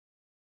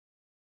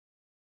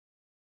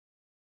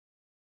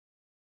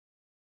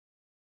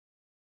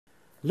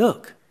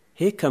Look,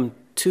 here come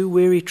two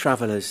weary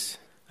travellers,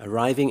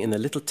 arriving in the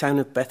little town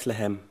of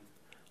Bethlehem,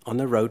 on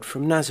the road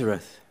from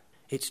Nazareth.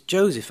 It's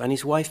Joseph and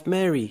his wife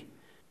Mary.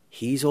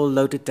 He's all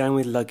loaded down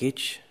with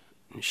luggage,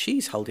 and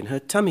she's holding her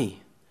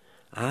tummy.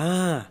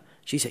 Ah,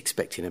 she's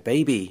expecting a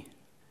baby.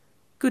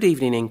 Good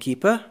evening,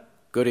 innkeeper.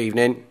 Good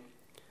evening.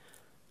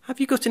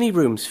 Have you got any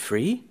rooms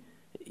free?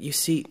 You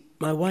see,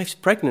 my wife's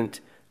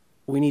pregnant.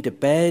 We need a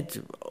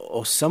bed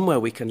or somewhere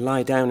we can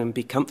lie down and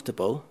be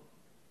comfortable.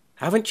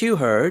 Haven't you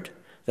heard?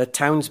 The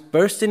town's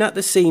bursting at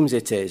the seams,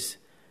 it is.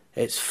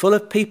 It's full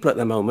of people at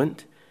the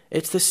moment.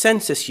 It's the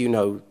census, you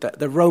know, that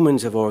the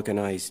Romans have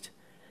organised.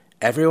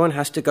 Everyone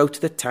has to go to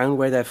the town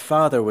where their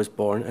father was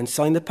born and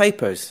sign the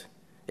papers.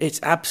 It's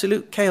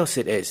absolute chaos,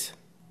 it is.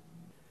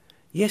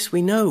 Yes,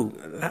 we know.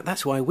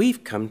 That's why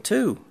we've come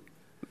too.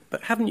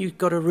 But haven't you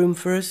got a room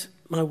for us?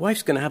 My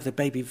wife's going to have the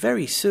baby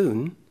very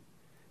soon.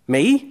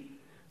 Me?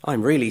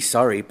 I'm really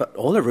sorry, but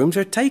all the rooms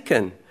are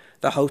taken.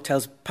 The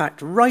hotel's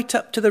packed right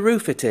up to the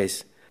roof, it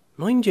is.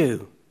 Mind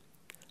you,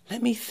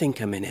 let me think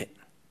a minute.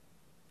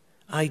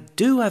 I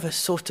do have a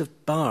sort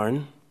of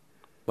barn,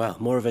 well,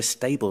 more of a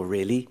stable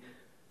really,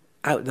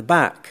 out the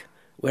back,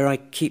 where I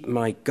keep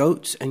my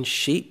goats and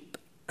sheep,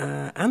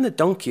 and the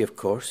donkey, of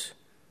course.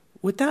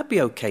 Would that be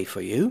okay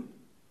for you?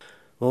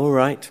 All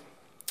right.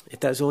 If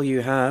that's all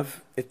you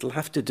have, it'll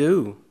have to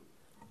do.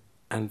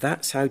 And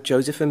that's how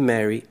Joseph and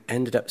Mary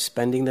ended up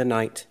spending the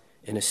night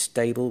in a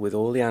stable with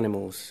all the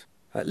animals.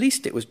 At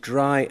least it was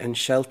dry and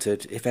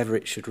sheltered if ever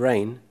it should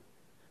rain.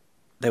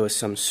 There was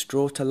some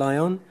straw to lie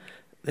on.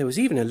 There was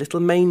even a little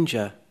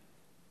manger.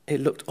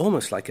 It looked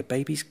almost like a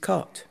baby's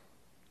cot.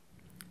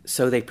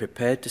 So they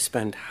prepared to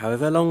spend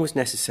however long was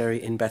necessary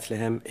in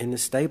Bethlehem in the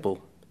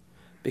stable,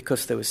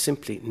 because there was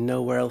simply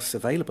nowhere else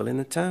available in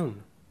the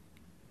town.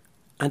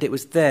 And it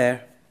was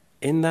there,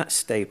 in that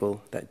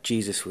stable, that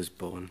Jesus was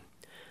born.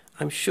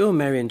 I'm sure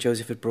Mary and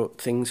Joseph had brought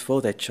things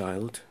for their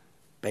child,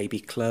 baby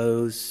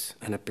clothes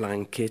and a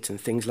blanket and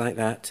things like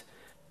that,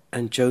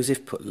 and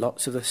Joseph put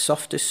lots of the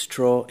softest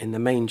straw in the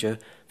manger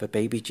for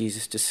baby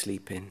Jesus to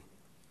sleep in.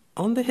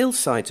 On the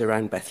hillsides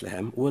around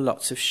Bethlehem were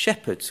lots of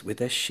shepherds with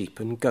their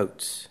sheep and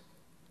goats.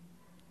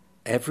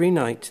 Every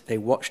night they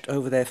watched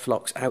over their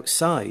flocks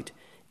outside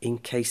in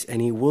case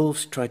any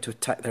wolves tried to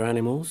attack their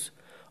animals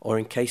or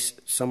in case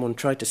someone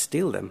tried to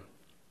steal them.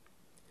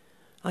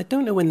 I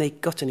don't know when they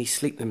got any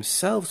sleep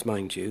themselves,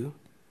 mind you,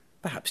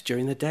 perhaps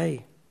during the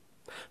day,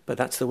 but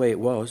that's the way it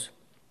was.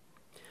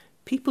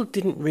 People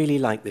didn't really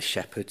like the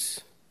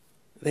shepherds.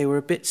 They were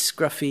a bit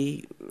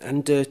scruffy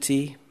and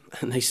dirty,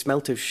 and they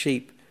smelt of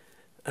sheep,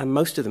 and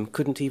most of them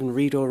couldn't even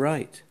read or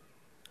write.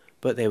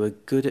 But they were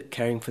good at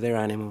caring for their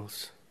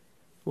animals.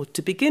 Well,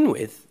 to begin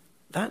with,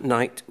 that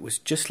night was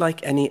just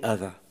like any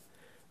other.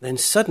 Then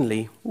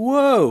suddenly,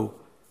 whoa,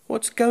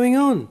 what's going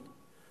on?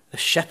 The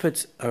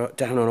shepherds are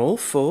down on all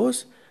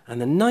fours, and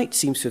the night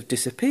seems to have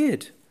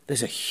disappeared.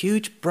 There's a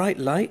huge bright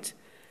light,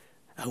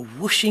 a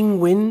whooshing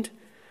wind,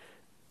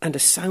 and a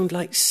sound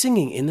like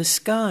singing in the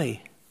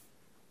sky.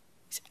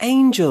 It's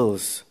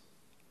angels.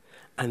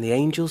 And the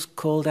angels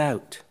called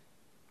out,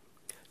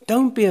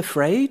 "Don't be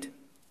afraid.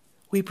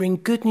 We bring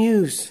good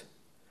news.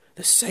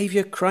 The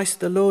Saviour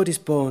Christ the Lord is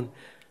born.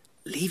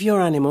 Leave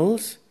your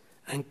animals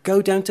and go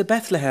down to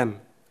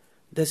Bethlehem.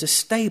 There's a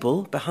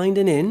stable behind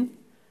an inn,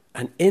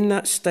 and in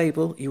that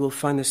stable you will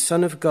find the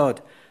Son of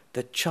God,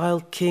 the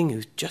child king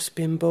who's just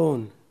been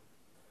born."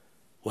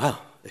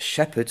 Well, the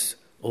shepherds,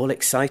 all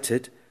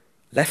excited,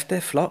 left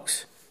their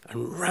flocks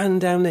and ran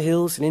down the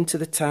hills and into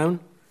the town.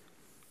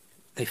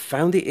 They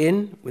found the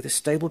inn with a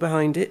stable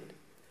behind it,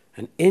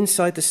 and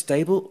inside the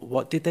stable,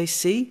 what did they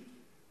see?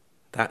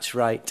 That's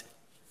right,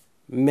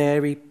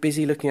 Mary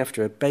busy looking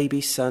after a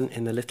baby son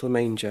in the little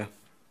manger.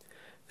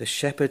 The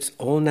shepherds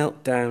all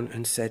knelt down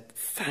and said,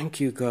 "Thank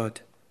you,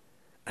 God,"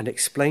 and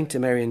explained to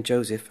Mary and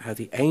Joseph how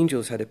the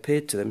angels had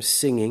appeared to them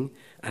singing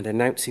and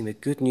announcing the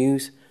good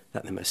news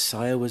that the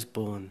Messiah was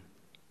born.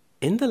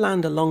 In the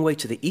land a long way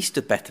to the east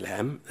of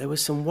Bethlehem, there were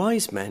some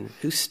wise men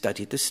who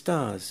studied the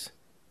stars.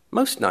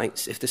 Most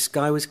nights, if the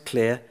sky was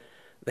clear,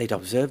 they'd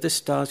observe the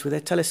stars with their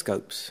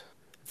telescopes.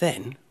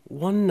 Then,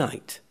 one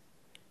night,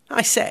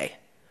 "I say,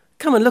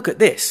 come and look at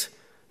this.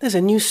 There's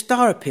a new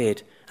star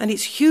appeared, and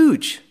it's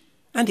huge,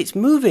 and it's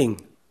moving.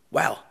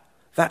 Well,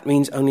 that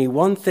means only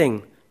one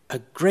thing. A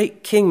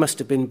great king must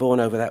have been born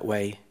over that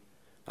way.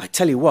 I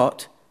tell you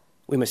what,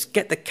 we must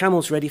get the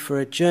camels ready for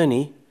a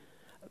journey,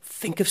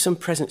 think of some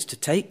presents to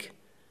take,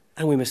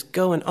 and we must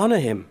go and honour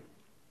him."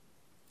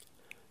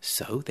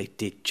 So they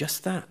did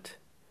just that,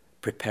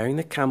 preparing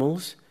the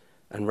camels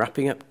and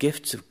wrapping up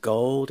gifts of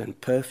gold and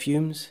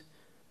perfumes,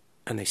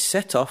 and they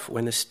set off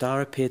when the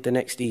star appeared the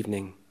next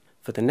evening.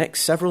 For the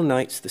next several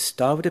nights the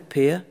star would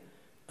appear,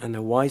 and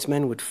the wise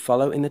men would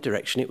follow in the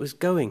direction it was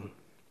going.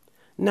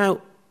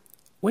 Now,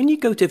 when you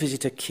go to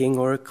visit a king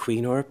or a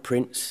queen or a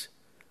prince,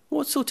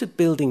 what sort of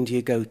building do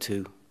you go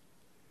to?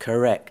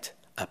 Correct,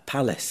 a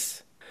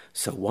palace.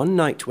 So one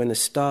night when the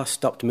star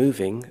stopped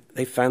moving,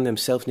 they found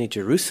themselves near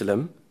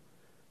Jerusalem,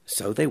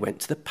 so they went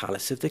to the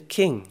palace of the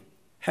king,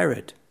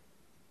 Herod.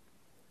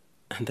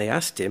 And they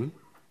asked him,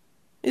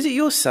 "Is it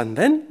your son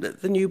then,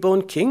 the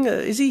newborn king?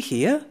 Is he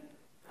here?"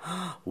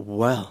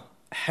 Well,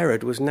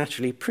 Herod was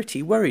naturally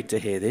pretty worried to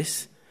hear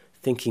this,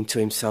 thinking to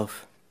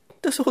himself,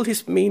 "Does all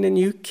this mean a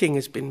new king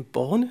has been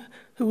born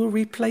who will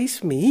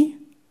replace me?"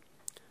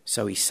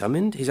 So he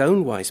summoned his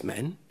own wise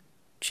men,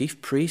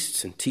 chief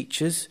priests and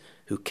teachers,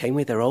 who came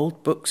with their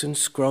old books and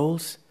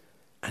scrolls,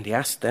 and he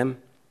asked them,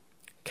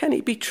 "Can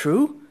it be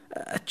true?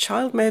 A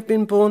child may have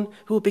been born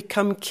who will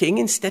become king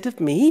instead of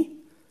me?"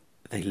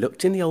 They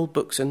looked in the old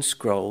books and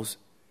scrolls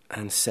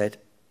and said,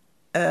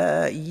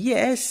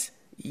 Yes,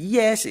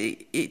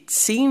 it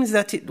seems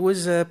that it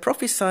was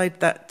prophesied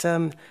that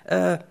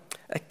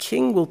a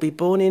king will be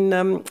born in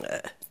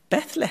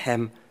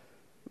Bethlehem.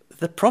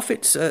 The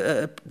prophets,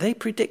 they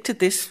predicted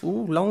this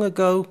long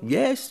ago.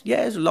 Yes,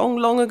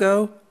 long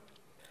ago."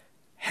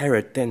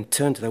 Herod then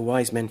turned to the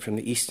wise men from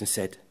the east and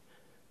said,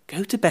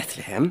 "Go to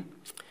Bethlehem.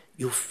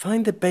 You'll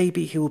find the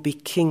baby who will be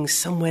king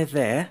somewhere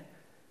there.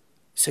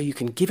 So you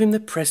can give him the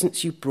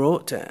presents you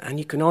brought and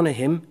you can honor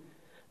him.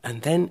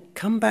 And then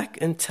come back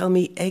and tell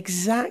me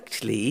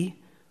exactly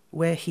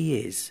where he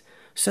is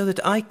so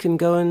that I can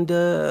go and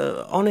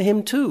honor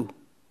him too."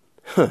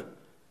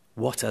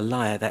 What a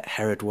liar that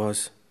Herod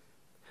was.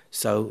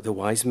 So the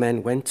wise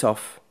men went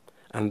off,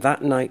 and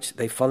that night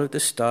they followed the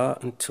star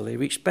until they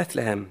reached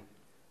Bethlehem,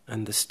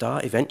 and the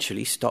star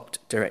eventually stopped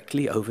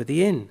directly over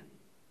the inn.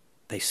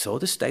 They saw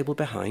the stable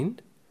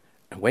behind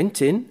and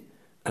went in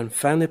and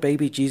found the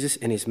baby Jesus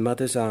in his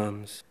mother's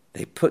arms.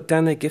 They put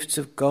down their gifts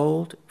of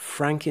gold,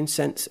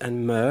 frankincense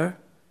and myrrh,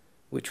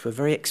 which were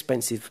very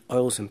expensive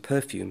oils and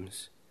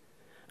perfumes,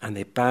 and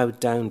they bowed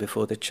down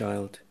before the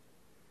child.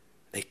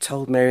 They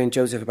told Mary and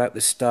Joseph about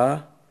the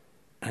star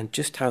and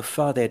just how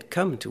far they had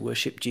come to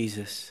worship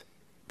Jesus.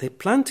 They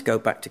planned to go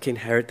back to King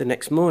Herod the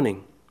next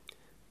morning,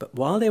 but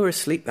while they were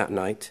asleep that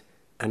night,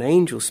 an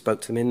angel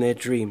spoke to them in their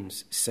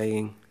dreams,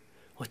 saying,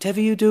 "Whatever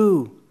you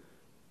do,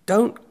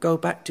 don't go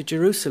back to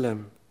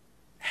Jerusalem.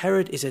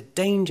 Herod is a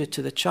danger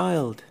to the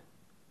child."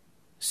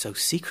 So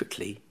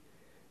secretly,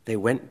 they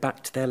went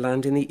back to their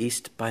land in the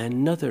east by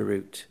another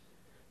route,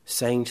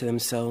 saying to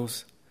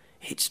themselves,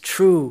 "It's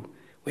true,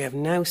 we have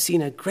now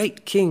seen a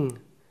great king,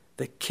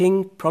 the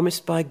king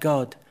promised by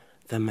God,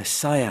 the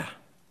Messiah."